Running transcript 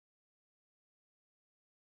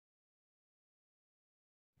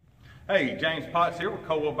Hey, James Potts here with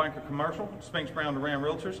Coldwell Banker Commercial, Spinks Brown Duran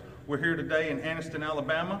Realtors. We're here today in Anniston,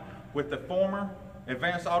 Alabama with the former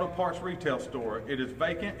Advanced Auto Parts retail store. It is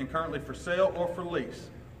vacant and currently for sale or for lease.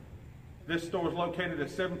 This store is located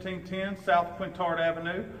at 1710 South Quintard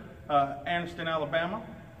Avenue, Anniston, Alabama.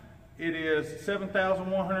 It is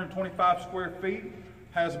 7,125 square feet,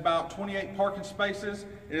 has about 28 parking spaces.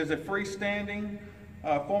 It is a freestanding,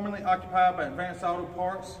 formerly occupied by Advanced Auto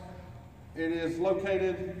Parts. It is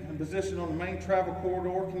located and positioned on the main travel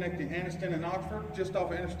corridor connecting Anniston and Oxford, just off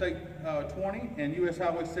of Interstate 20 and US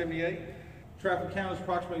Highway 78. Traffic count is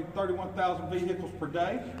approximately 31,000 vehicles per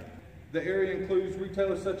day. The area includes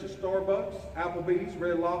retailers such as Starbucks, Applebee's,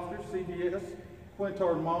 Red Lobster, CVS,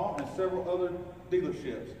 Quintard Mall, and several other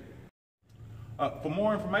dealerships. For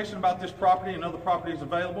more information about this property and other properties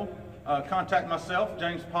available, contact myself,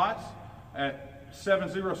 James Potts, at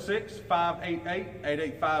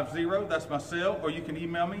 706-588-8850. That's my cell, or you can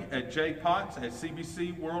email me at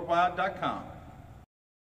jpotts@cbcworldwide.com.